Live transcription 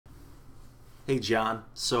Hey, John.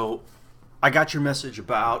 So, I got your message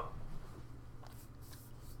about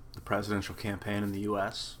the presidential campaign in the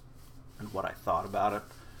U.S. and what I thought about it.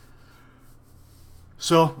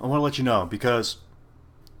 So, I want to let you know because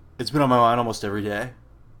it's been on my mind almost every day.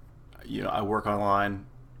 You know, I work online,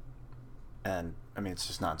 and I mean, it's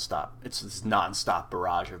just nonstop. It's this nonstop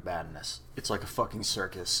barrage of madness. It's like a fucking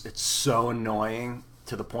circus. It's so annoying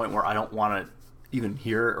to the point where I don't want to even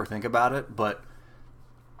hear or think about it, but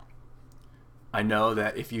I know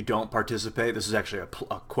that if you don't participate, this is actually a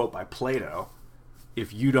quote by Plato,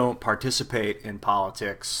 if you don't participate in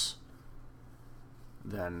politics,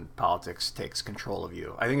 then politics takes control of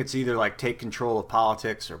you. I think it's either like take control of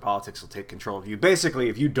politics or politics will take control of you. Basically,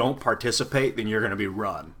 if you don't participate, then you're going to be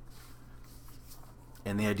run.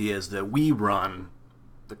 And the idea is that we run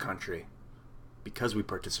the country because we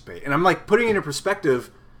participate. And I'm like putting into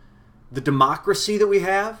perspective, the democracy that we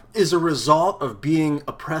have is a result of being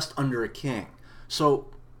oppressed under a king. So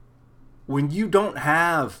when you don't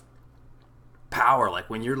have power, like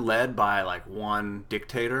when you're led by like one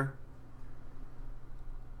dictator,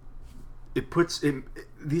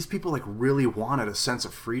 these people like really wanted a sense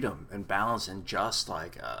of freedom and balance and just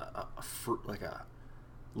like a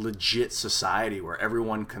legit society where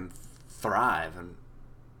everyone can thrive and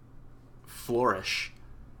flourish.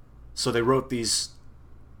 So they wrote these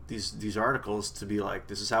articles to be like,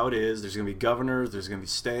 this is how it is. There's going to be governors. There's going to be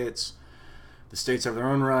states. The states have their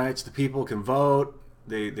own rights. The people can vote.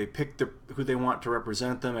 They pick who they want to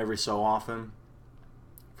represent them every so often.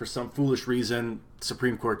 For some foolish reason,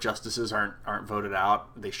 Supreme Court justices aren't voted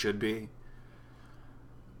out. They should be.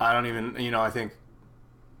 I don't even, I think.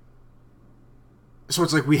 So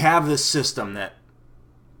it's like we have this system that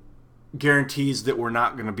guarantees that we're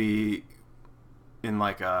not going to be in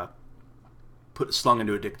like slung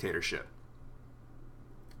into a dictatorship.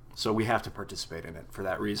 So we have to participate in it for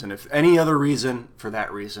that reason. If any other reason, for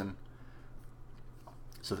that reason.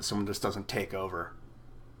 So that someone just doesn't take over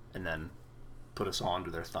and then put us all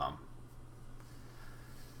under their thumb.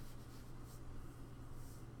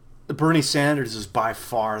 Bernie Sanders is by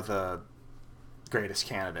far the greatest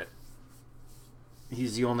candidate.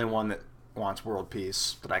 He's the only one that wants world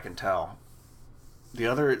peace that I can tell. The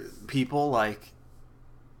other people like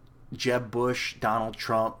Jeb Bush, Donald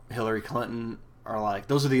Trump, Hillary Clinton are like,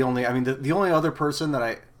 those are the only, the only other person that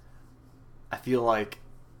I feel like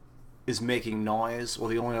is making noise, well,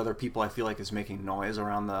 the only other people I feel like is making noise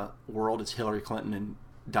around the world is Hillary Clinton and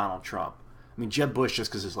Donald Trump. I mean, Jeb Bush just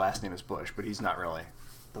because his last name is Bush, but doesn't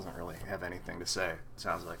really have anything to say, it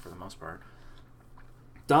sounds like, for the most part.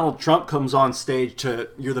 Donald Trump comes on stage to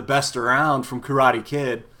You're the Best Around from Karate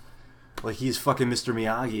Kid, like he's fucking Mr.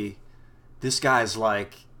 Miyagi. This guy's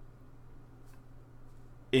like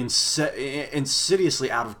insidiously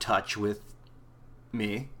out of touch with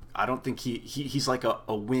me. I don't think he's like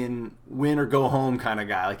a win or go home kind of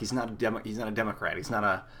guy. Like he's not a Democrat. He's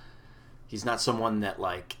not someone that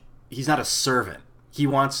like, he's not a servant. He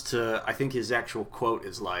wants to, I think his actual quote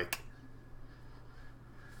is like,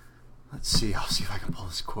 let's see, I'll see if I can pull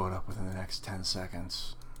this quote up within the next 10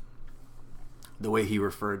 seconds. The way he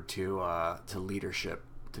referred to leadership,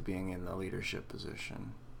 to being in the leadership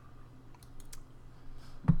position.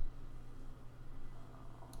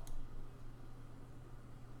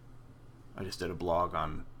 I just did a blog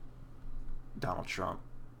on Donald Trump.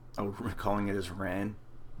 I'm calling it his reign.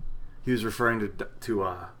 He was referring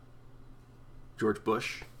to George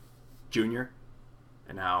Bush Jr.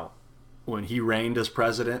 and how when he reigned as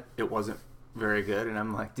president, it wasn't very good. And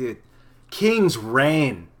I'm like, dude, kings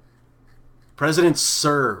reign. Presidents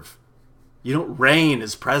serve. You don't reign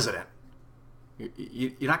as president.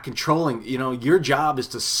 You're not controlling. Your job is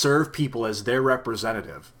to serve people as their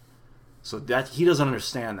representative. So that he doesn't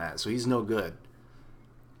understand that, so he's no good.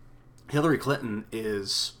 Hillary Clinton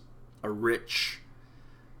is a rich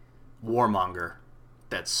warmonger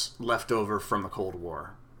that's left over from the Cold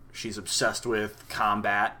War. She's obsessed with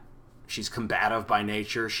combat. She's combative by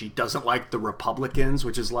nature. She doesn't like the Republicans,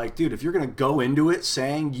 which is like, dude, if you're going to go into it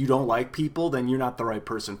saying you don't like people, then you're not the right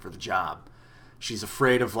person for the job. She's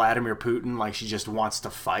afraid of Vladimir Putin, like she just wants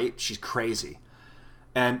to fight. She's crazy.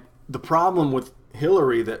 And the problem with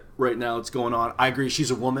Hillary that right now it's going on, I agree,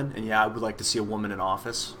 she's a woman, and yeah, I would like to see a woman in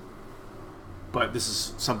office. But this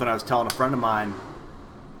is something I was telling a friend of mine.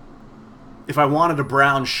 If I wanted a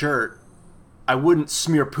brown shirt, I wouldn't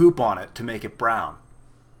smear poop on it to make it brown.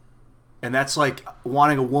 And that's like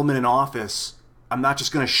wanting a woman in office. I'm not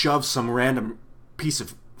just going to shove some random piece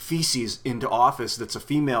of feces into office that's a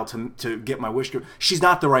female to get my wish to. She's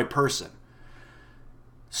not the right person.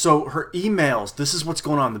 So her emails, this is what's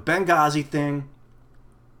going on. The Benghazi thing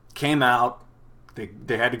came out.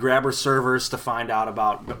 They had to grab her servers to find out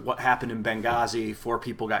about what happened in Benghazi. 4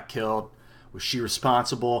 people got killed. Was she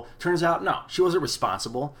responsible? Turns out, no, she wasn't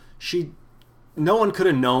responsible. No one could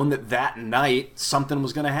have known that night something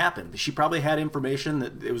was going to happen. She probably had information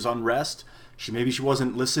that it was unrest. Maybe she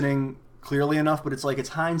wasn't listening clearly enough, but it's like, it's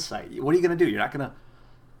hindsight. What are you going to do?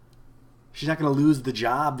 She's not going to lose the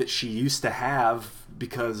job that she used to have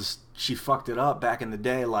because she fucked it up back in the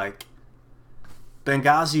day. Like,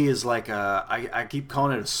 Benghazi is like I keep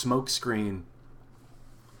calling it a smoke screen.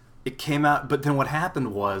 It came out, but then what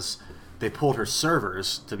happened was they pulled her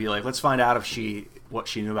servers to be like, let's find out what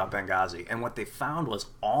she knew about Benghazi. And what they found was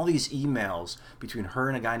all these emails between her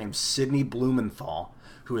and a guy named Sidney Blumenthal,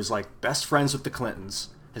 who is like best friends with the Clintons,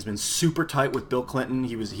 has been super tight with Bill Clinton.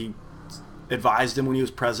 He advised him when he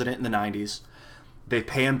was president in the 90s. They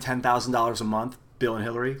pay him $10,000 a month, Bill and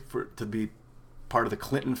Hillary, to be part of the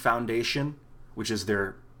Clinton Foundation, which is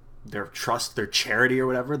their trust, their charity or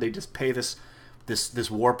whatever. They just pay this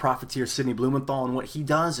war profiteer, Sidney Blumenthal, and what he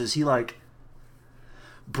does is he like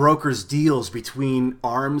brokers deals between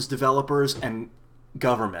arms developers and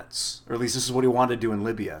governments, or at least this is what he wanted to do in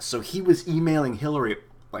Libya. So he was emailing Hillary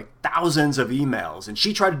like thousands of emails, and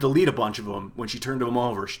she tried to delete a bunch of them when she turned them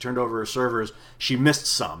over. She turned over her servers. She missed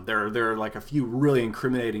some. There are like a few really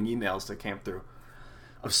incriminating emails that came through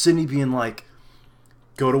of Sidney being like,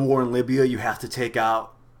 go to war in Libya, you have to take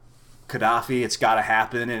out Gaddafi, it's got to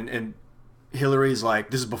happen. And Hillary's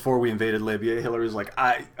like, this is before we invaded Libya. Hillary's like,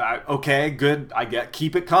 I okay, good,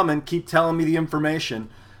 keep it coming, keep telling me the information.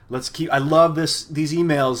 I love these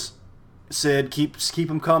emails, Sid, keep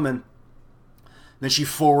them coming. Then she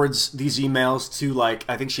forwards these emails to, like,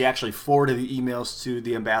 I think she actually forwarded the emails to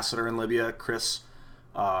the ambassador in Libya, Chris,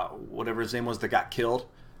 whatever his name was, that got killed.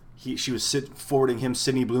 She was forwarding him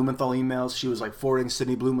Sidney Blumenthal emails. She was like forwarding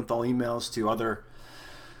Sidney Blumenthal emails to other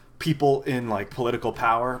people in like political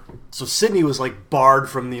power. So Sidney was like barred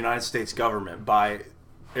from the United States government by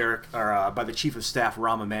by the chief of staff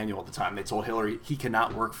Rahm Emanuel at the time. They told Hillary, he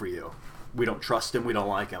cannot work for you. We don't trust him. We don't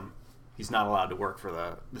like him. He's not allowed to work for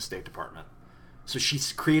the State Department. So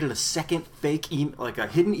she's created a second fake like a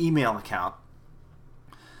hidden email account.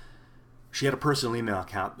 She had a personal email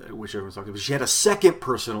account, which everyone's talking about. She had a second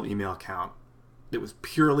personal email account that was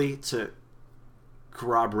purely to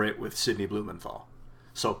corroborate with Sidney Blumenthal.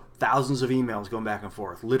 So thousands of emails going back and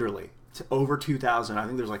forth, literally. To over 2,000. I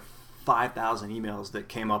think there's like 5,000 emails that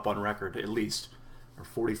came up on record, at least, or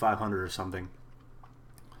 4,500 or something,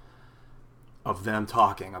 of them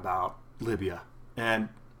talking about Libya and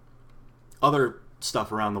other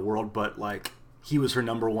stuff around the world. But like, he was her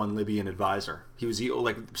number one Libyan advisor. He was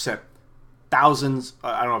like sent thousands,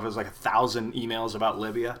 I don't know if it was like 1,000 emails about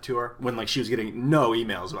Libya to her, when like she was getting no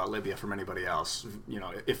emails about Libya from anybody else,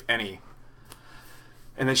 if any.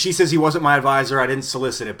 And then she says, he wasn't my advisor, I didn't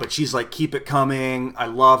solicit it, but she's like, keep it coming, I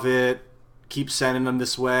love it, keep sending them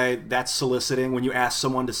this way. That's soliciting. When you ask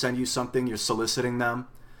someone to send you something, you're soliciting them.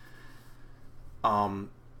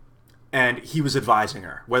 And he was advising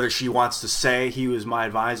her. Whether she wants to say he was my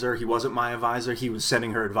advisor, he wasn't my advisor, he was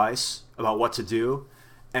sending her advice about what to do.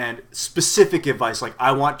 And specific advice, like,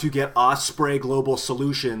 I want to get Osprey Global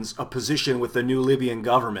Solutions a position with the new Libyan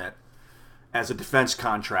government as a defense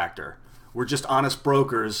contractor. We're just honest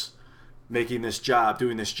brokers making this job,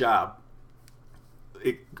 doing this job.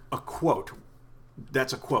 A quote.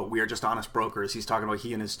 That's a quote. We are just honest brokers. He's talking about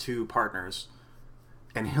he and his 2 partners.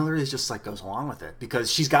 And Hillary just like goes along with it because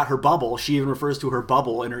she's got her bubble. She even refers to her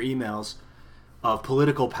bubble in her emails of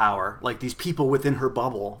political power, like these people within her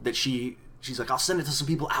bubble that she's like, I'll send it to some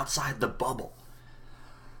people outside the bubble.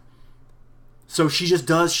 So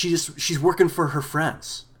she's working for her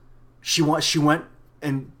friends. She went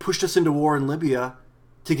and pushed us into war in Libya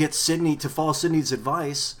to get Sidney to follow Sidney's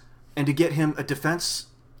advice and to get him a defense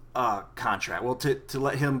contract. Well, to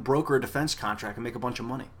let him broker a defense contract and make a bunch of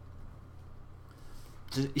money.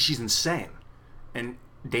 She's insane and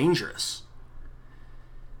dangerous.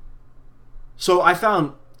 So I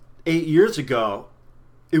found 8 years ago,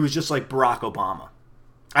 it was just like Barack Obama.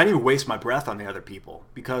 I didn't even waste my breath on the other people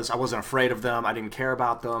because I wasn't afraid of them. I didn't care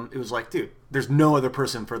about them. It was like, dude, there's no other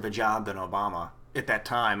person for the job than Obama at that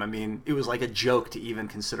time. I mean, it was like a joke to even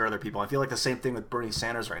consider other people. I feel like the same thing with Bernie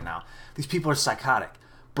Sanders right now. These people are psychotic.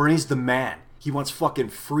 Bernie's the man. He wants fucking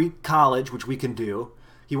free college, which we can do.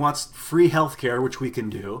 He wants free healthcare, which we can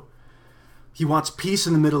do. He wants peace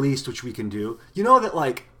in the Middle East, which we can do. You know that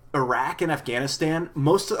like Iraq and Afghanistan,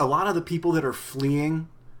 a lot of the people that are fleeing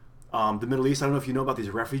the Middle East, I don't know if you know about these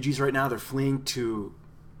refugees right now, they're fleeing to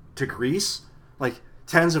Greece. Like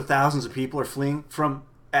tens of thousands of people are fleeing from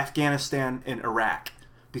Afghanistan and Iraq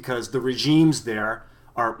because the regimes there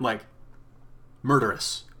are like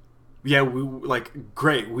Murderous. Yeah, we like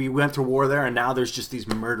great. We went to war there, and now there's just these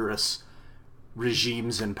murderous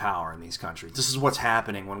regimes in power in these countries. This is what's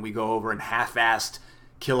happening when we go over and half-assed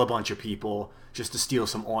kill a bunch of people just to steal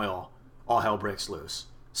some oil. All hell breaks loose.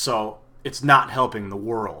 So it's not helping the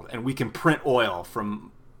world, and we can print oil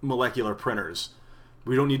from molecular printers.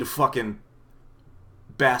 We don't need to fucking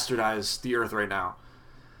bastardize the earth right now.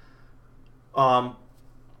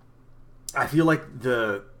 I feel like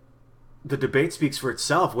the debate speaks for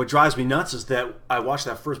itself. What drives me nuts is that I watched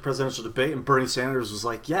that first presidential debate and Bernie Sanders was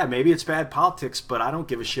like, yeah, maybe it's bad politics, but I don't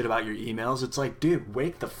give a shit about your emails. It's like, dude,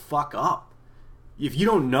 wake the fuck up. If you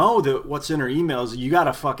don't know that what's in her emails, you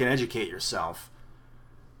gotta fucking educate yourself.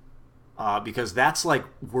 Because that's like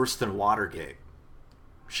worse than Watergate.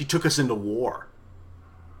 She took us into war.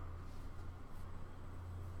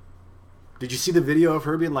 Did you see the video of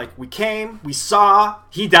her being like, we came, we saw,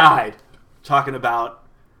 he died? Talking about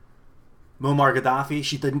Muammar Gaddafi.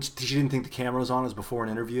 She didn't think the camera was on as before an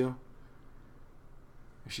interview.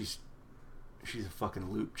 She's a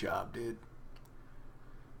fucking loop job, dude.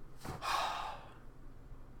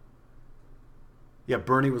 Yeah,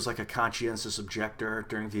 Bernie was like a conscientious objector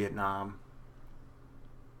during Vietnam.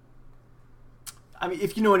 I mean,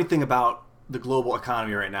 if you know anything about the global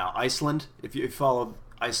economy right now, Iceland, if you follow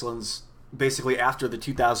Iceland's, basically after the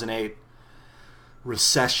 2008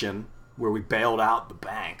 recession, where we bailed out the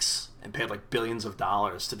banks and paid like billions of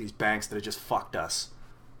dollars to these banks that had just fucked us.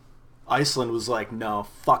 Iceland was like, no,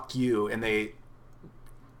 fuck you. And it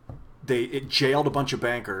jailed a bunch of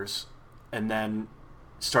bankers and then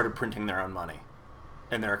started printing their own money.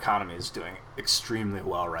 And their economy is doing extremely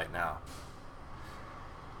well right now.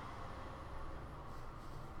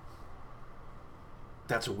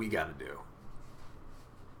 That's what we got to do.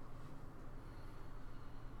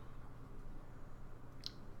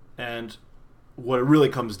 And what it really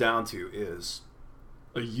comes down to is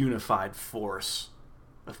a unified force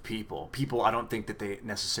of people. People, I don't think that they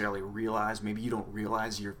necessarily realize, maybe you don't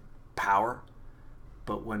realize your power,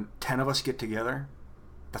 but when 10 of us get together,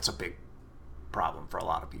 that's a big problem for a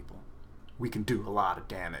lot of people. We can do a lot of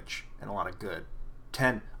damage and a lot of good.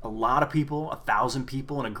 A lot of people, 1,000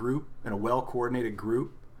 people in a group, in a well-coordinated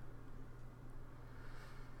group,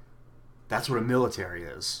 that's what a military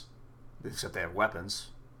is, except they have weapons.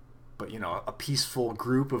 But, you know, a peaceful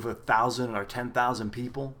group of 1,000 or 10,000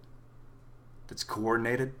 people that's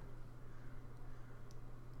coordinated.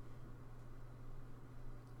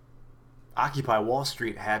 Occupy Wall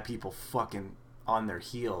Street had people fucking on their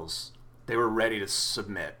heels. They were ready to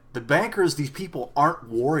submit. The bankers, these people aren't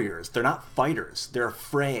warriors. They're not fighters. They're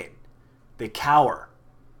afraid. They cower.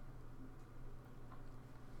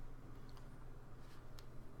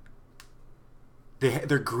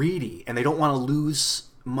 They're greedy and they don't want to lose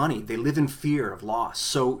money. They live in fear of loss.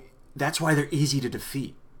 So that's why they're easy to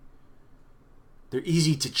defeat. They're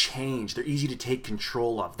easy to change. They're easy to take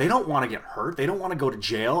control of. They don't want to get hurt. They don't want to go to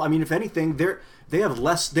jail. I mean, if anything, they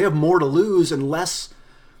have more to lose and less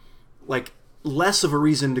of a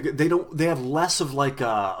reason to go. They have less of like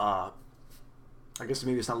I guess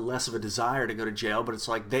maybe it's not less of a desire to go to jail, but it's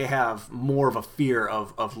like they have more of a fear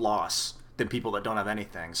of loss than people that don't have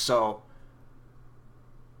anything. So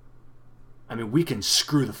I mean, we can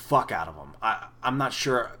screw the fuck out of them. I'm not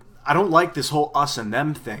sure. I don't like this whole us and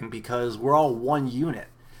them thing because we're all one unit.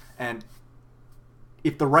 And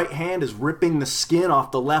if the right hand is ripping the skin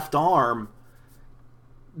off the left arm,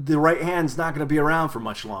 the right hand's not going to be around for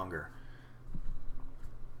much longer.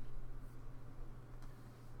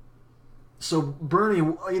 So Bernie,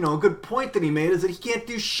 you know, a good point that he made is that he can't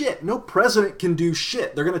do shit. No president can do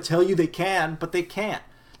shit. They're going to tell you they can, but they can't.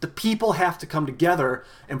 The people have to come together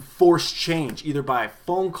and force change, either by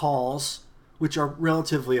phone calls, which are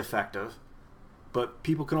relatively effective, but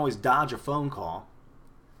people can always dodge a phone call,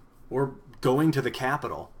 or going to the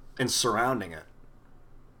Capitol and surrounding it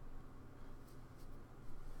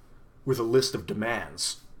with a list of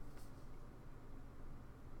demands.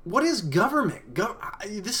 What is government?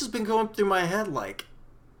 This has been going through my head like,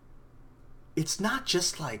 it's not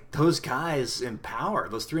just like those guys in power.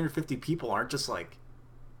 Those 350 people aren't just like,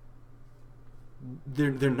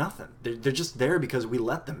 they're nothing. They're just there because we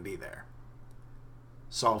let them be there.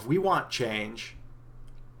 So if we want change,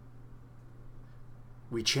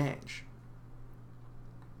 we change.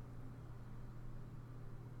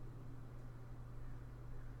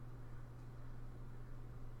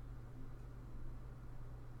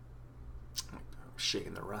 I'm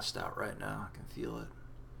shaking the rust out right now. I can feel it.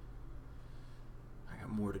 I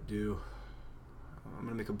got more to do. I'm going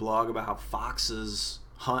to make a blog about how foxes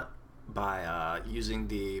hunt by using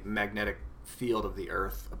the magnetic field of the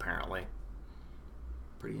earth, apparently.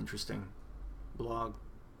 Pretty interesting. blog.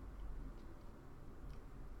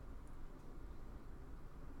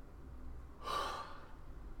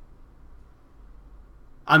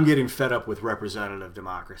 I'm getting fed up with representative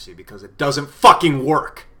democracy because it doesn't fucking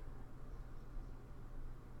work.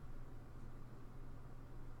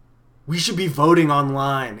 We should be voting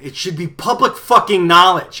online. It should be public fucking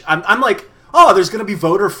knowledge. I'm like, oh, there's going to be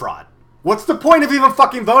voter fraud. What's the point of even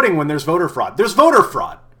fucking voting when there's voter fraud? There's voter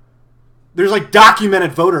fraud. There's like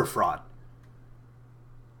documented voter fraud.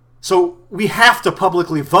 So we have to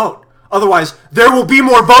publicly vote. Otherwise, there will be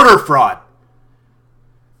more voter fraud.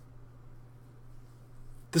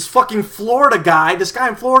 This fucking Florida guy, this guy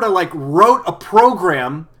in Florida, like, wrote a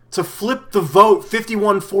program to flip the vote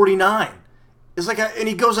 51-49. It's like, and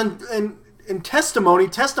he goes in testimony,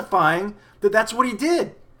 testifying that that's what he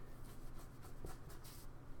did.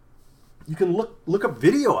 You can look up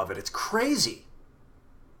video of it. It's crazy.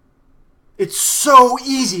 It's so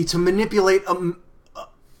easy to manipulate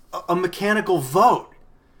a mechanical vote.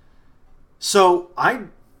 So I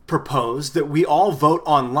propose that we all vote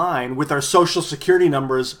online with our social security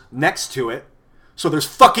numbers next to it, so there's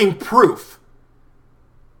fucking proof.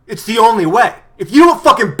 It's the only way. If you don't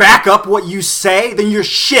fucking back up what you say, then you're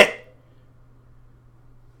shit.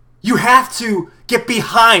 You have to get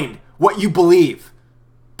behind what you believe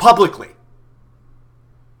publicly.